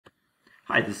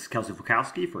Hi, this is Kelsey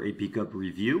Fukowski for AP Gov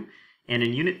Review, and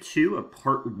in Unit 2 of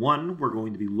Part 1, we're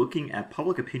going to be looking at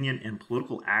public opinion and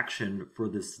political action for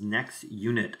this next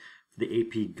unit for the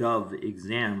AP Gov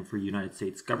exam for United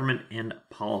States government and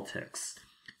politics.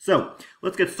 So,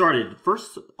 let's get started.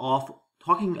 First off,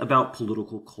 talking about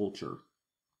political culture.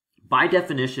 By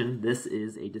definition, this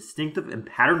is a distinctive and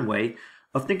patterned way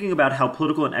of thinking about how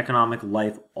political and economic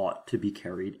life ought to be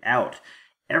carried out.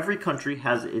 Every country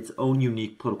has its own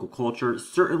unique political culture.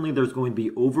 Certainly there's going to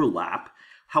be overlap.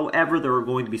 However, there are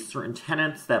going to be certain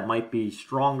tenets that might be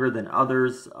stronger than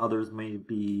others. Others may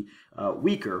be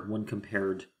weaker when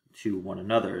compared to one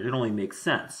another. It only makes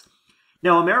sense.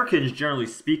 Now, Americans, generally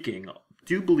speaking,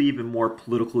 do believe in more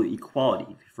political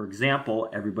equality. For example,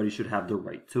 everybody should have the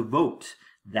right to vote.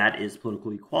 That is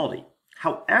political equality.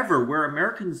 However, where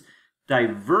Americans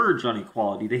diverge on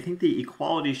equality, they think the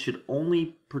equality should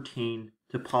only pertain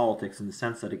to politics in the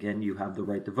sense that, again, you have the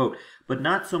right to vote, but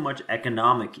not so much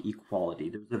economic equality.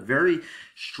 There's a very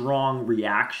strong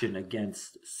reaction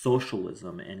against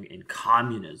socialism and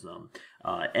communism,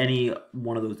 any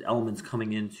one of those elements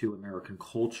coming into American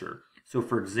culture. So,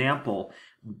 for example,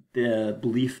 the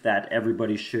belief that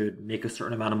everybody should make a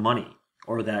certain amount of money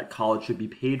or that college should be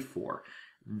paid for.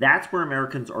 That's where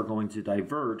Americans are going to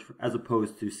diverge as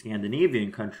opposed to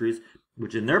Scandinavian countries,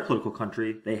 which in their political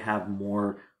country, they have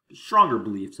more stronger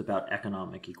beliefs about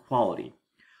economic equality.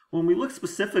 When we look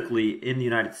specifically in the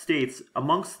United States,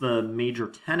 amongst the major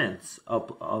tenets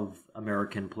of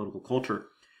American political culture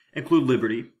include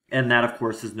liberty, and that of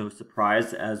course is no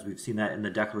surprise as we've seen that in the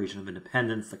Declaration of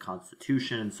Independence, the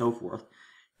Constitution, and so forth.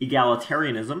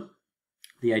 Egalitarianism,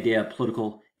 the idea of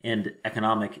political and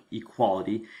economic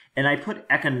equality, and I put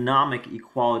economic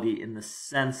equality in the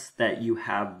sense that you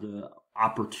have the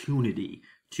opportunity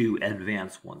to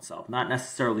advance oneself, not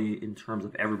necessarily in terms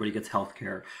of everybody gets health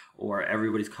care or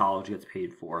everybody's college gets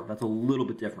paid for. That's a little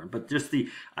bit different, but just the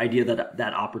idea that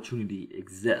that opportunity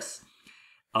exists.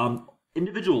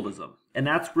 Individualism, and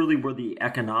that's really where the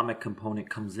economic component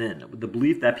comes in, the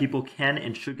belief that people can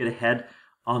and should get ahead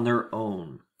on their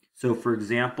own. So, for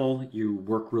example, you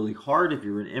work really hard if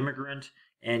you're an immigrant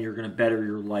and you're going to better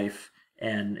your life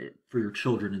and for your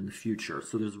children in the future.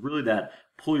 So there's really that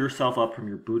pull yourself up from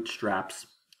your bootstraps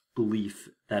belief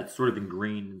that's sort of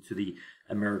ingrained into the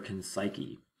American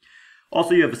psyche.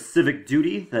 Also, you have a civic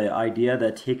duty, the idea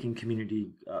that taking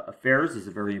community affairs is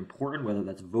very important, whether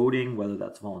that's voting, whether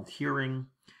that's volunteering,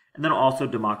 and then also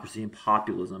democracy and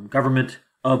populism, government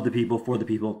of the people, for the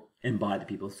people, and by the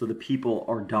people. So the people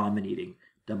are dominating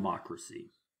democracy.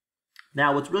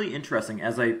 Now, what's really interesting,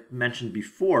 as I mentioned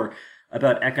before,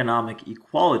 about economic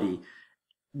equality,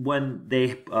 when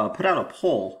they put out a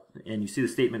poll, and you see the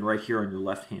statement right here on your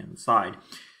left-hand side,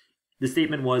 the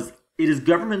statement was, "It is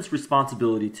government's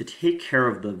responsibility to take care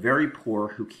of the very poor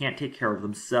who can't take care of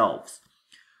themselves."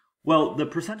 Well, the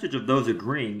percentage of those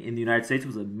agreeing in the United States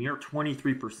was a mere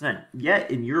 23%.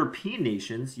 Yet in European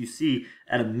nations, you see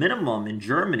at a minimum in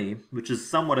Germany, which is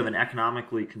somewhat of an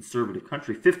economically conservative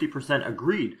country, 50%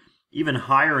 agreed, even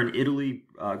higher in Italy,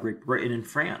 Great Britain, and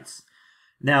France.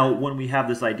 Now, when we have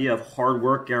this idea of hard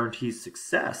work guarantees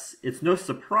success, it's no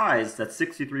surprise that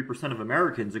 63% of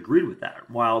Americans agreed with that,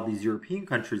 while these European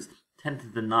countries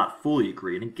tended to not fully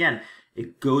agree. And again,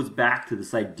 it goes back to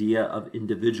this idea of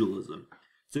individualism.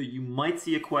 So you might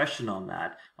see a question on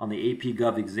that on the AP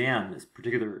Gov exam, is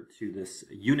particular to this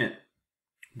unit,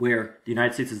 where the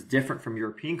United States is different from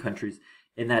European countries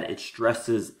in that it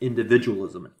stresses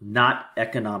individualism, not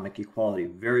economic equality.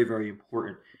 Very, very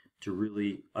important to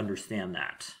really understand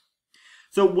that.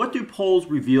 So what do polls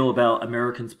reveal about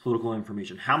Americans' political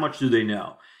information? How much do they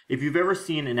know? If you've ever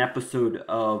seen an episode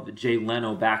of Jay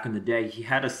Leno back in the day, he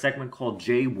had a segment called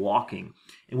Jay Walking,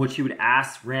 in which he would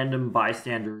ask random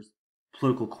bystanders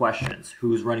political questions.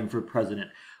 Who's running for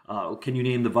president? Can you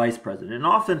name the vice president? And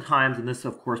oftentimes, and this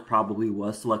of course probably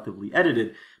was selectively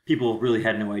edited, people really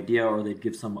had no idea or they'd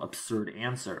give some absurd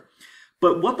answer.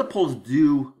 But what the polls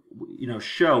do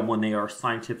show when they are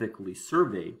scientifically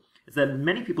surveyed is that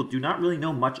many people do not really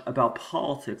know much about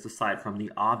politics aside from the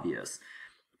obvious.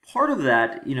 Part of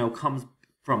that, comes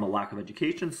from a lack of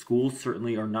education. Schools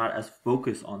certainly are not as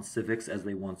focused on civics as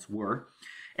they once were.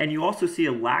 And you also see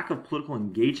a lack of political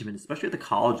engagement, especially at the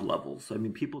college levels. So,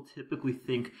 people typically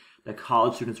think that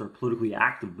college students are politically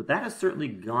active, but that has certainly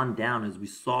gone down as we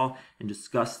saw and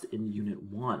discussed in Unit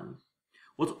 1.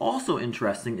 What's also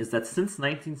interesting is that since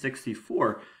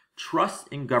 1964, trust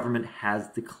in government has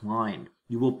declined.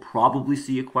 You will probably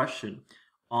see a question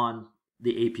on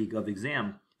the AP Gov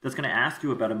exam that's going to ask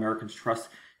you about Americans' trust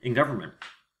in government.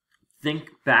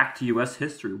 think back to U.S.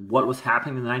 history. What was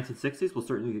happening in the 1960s? Well,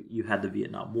 certainly you had the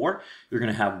Vietnam War. You're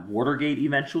going to have Watergate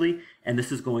eventually, and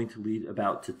this is going to lead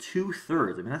about to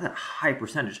 2/3. I mean, that's a high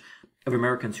percentage of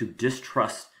Americans who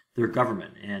distrust their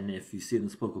government. And if you see in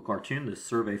this political cartoon, the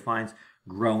survey finds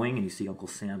growing, and you see Uncle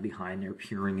Sam behind there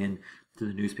peering in to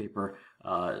the newspaper,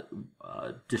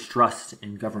 distrust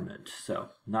in government. So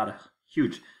not a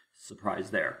huge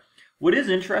surprise there. What is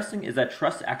interesting is that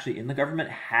trust actually in the government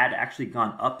had actually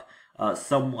gone up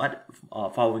somewhat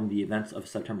following the events of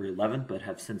September 11th, but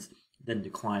have since then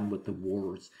declined with the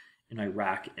wars in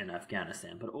Iraq and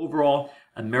Afghanistan. But overall,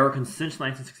 Americans since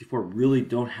 1964 really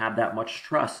don't have that much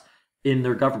trust in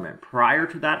their government. Prior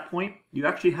to that point, you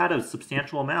actually had a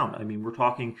substantial amount. I mean, we're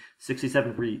talking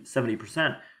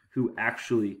 67-70% who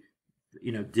actually,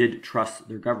 did trust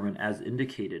their government, as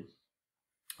indicated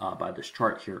by this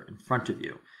chart here in front of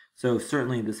you. So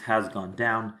certainly this has gone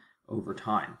down over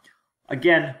time.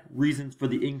 Again, reasons for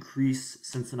the increase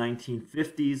since the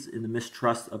 1950s in the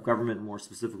mistrust of government, more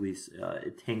specifically,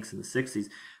 it tanks in the 60s.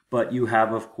 But you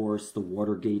have, of course, the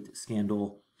Watergate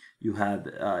scandal. You have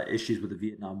issues with the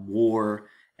Vietnam War,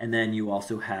 and then you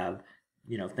also have,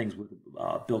 things with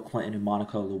Bill Clinton and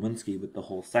Monica Lewinsky with the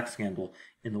whole sex scandal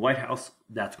in the White House.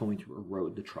 That's going to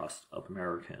erode the trust of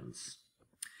Americans.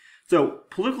 So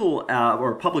political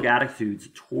or public attitudes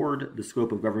toward the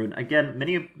scope of government, again,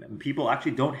 many people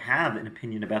actually don't have an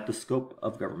opinion about the scope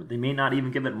of government. They may not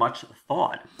even give it much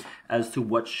thought as to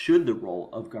what should the role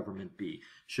of government be.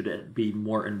 Should it be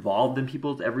more involved in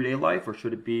people's everyday life, or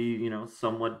should it be,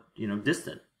 somewhat,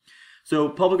 distant? So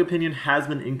public opinion has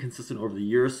been inconsistent over the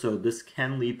years, so this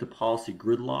can lead to policy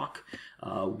gridlock,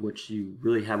 which you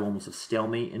really have almost a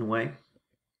stalemate in a way.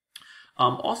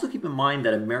 Also keep in mind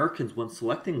that Americans, when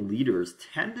selecting leaders,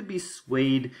 tend to be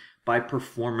swayed by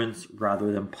performance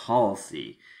rather than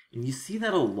policy. And you see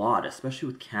that a lot, especially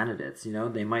with candidates.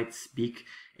 They might speak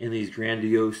in these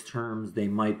grandiose terms. They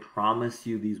might promise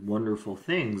you these wonderful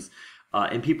things,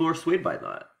 and people are swayed by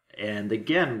that. And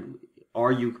again,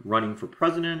 are you running for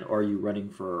president? Or are you running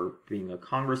for being a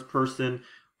congressperson?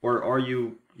 Or are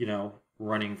you,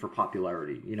 running for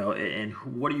popularity? And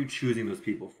what are you choosing those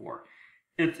people for?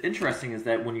 It's interesting is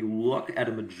that when you look at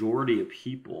a majority of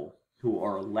people who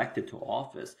are elected to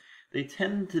office, they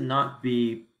tend to not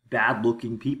be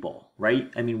bad-looking people, right?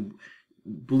 I mean,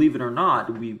 believe it or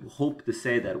not, we hope to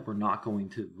say that we're not going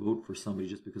to vote for somebody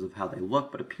just because of how they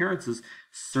look, but appearances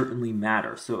certainly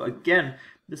matter. So again,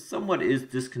 this somewhat is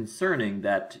disconcerting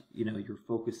that, you're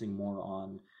focusing more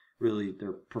on really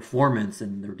their performance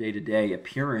and their day-to-day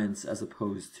appearance as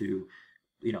opposed to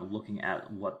looking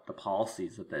at what the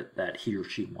policies that he or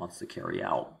she wants to carry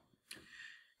out.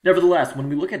 Nevertheless, when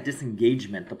we look at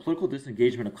disengagement, the political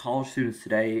disengagement of college students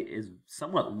today is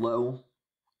somewhat low.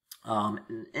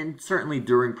 And certainly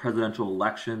during presidential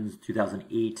elections,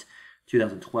 2008,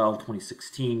 2012,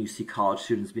 2016, you see college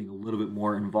students being a little bit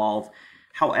more involved.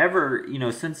 However,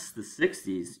 since the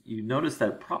 60s, you notice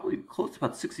that probably close to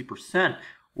about 60%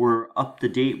 were up to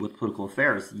date with political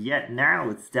affairs, yet now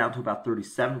it's down to about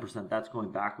 37%. That's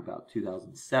going back about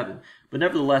 2007. But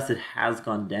nevertheless, it has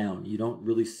gone down. You don't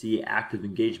really see active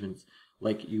engagements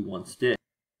like you once did.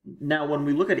 Now, when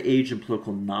we look at age and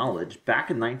political knowledge,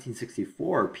 back in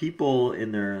 1964, people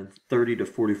in their 30 to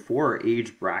 44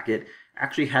 age bracket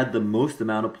actually had the most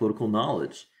amount of political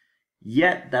knowledge.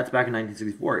 Yet, that's back in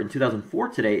 1964. In 2004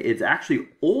 today, it's actually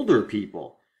older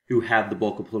people who have the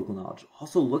bulk of political knowledge.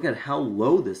 Also, look at how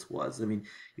low this was. I mean,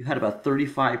 you had about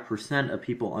 35% of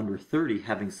people under 30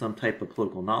 having some type of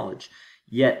political knowledge.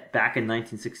 Yet, back in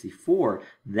 1964,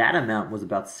 that amount was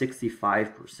about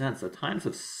 65%. So times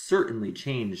have certainly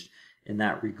changed in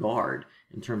that regard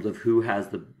in terms of who has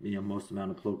the most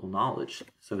amount of political knowledge.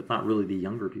 So it's not really the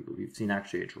younger people. You've seen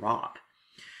actually a drop.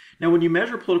 Now, when you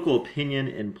measure political opinion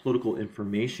and political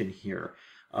information here,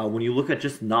 when you look at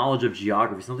just knowledge of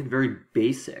geography, something very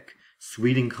basic,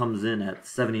 Sweden comes in at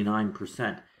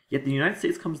 79%, yet the United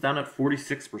States comes down at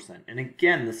 46%. And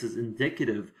again, this is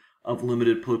indicative of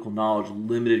limited political knowledge,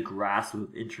 limited grasp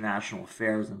of international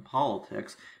affairs and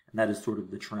politics, and that is sort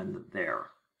of the trend there.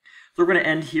 So we're going to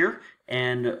end here,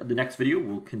 and the next video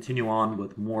will continue on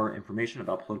with more information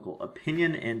about political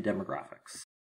opinion and demographics.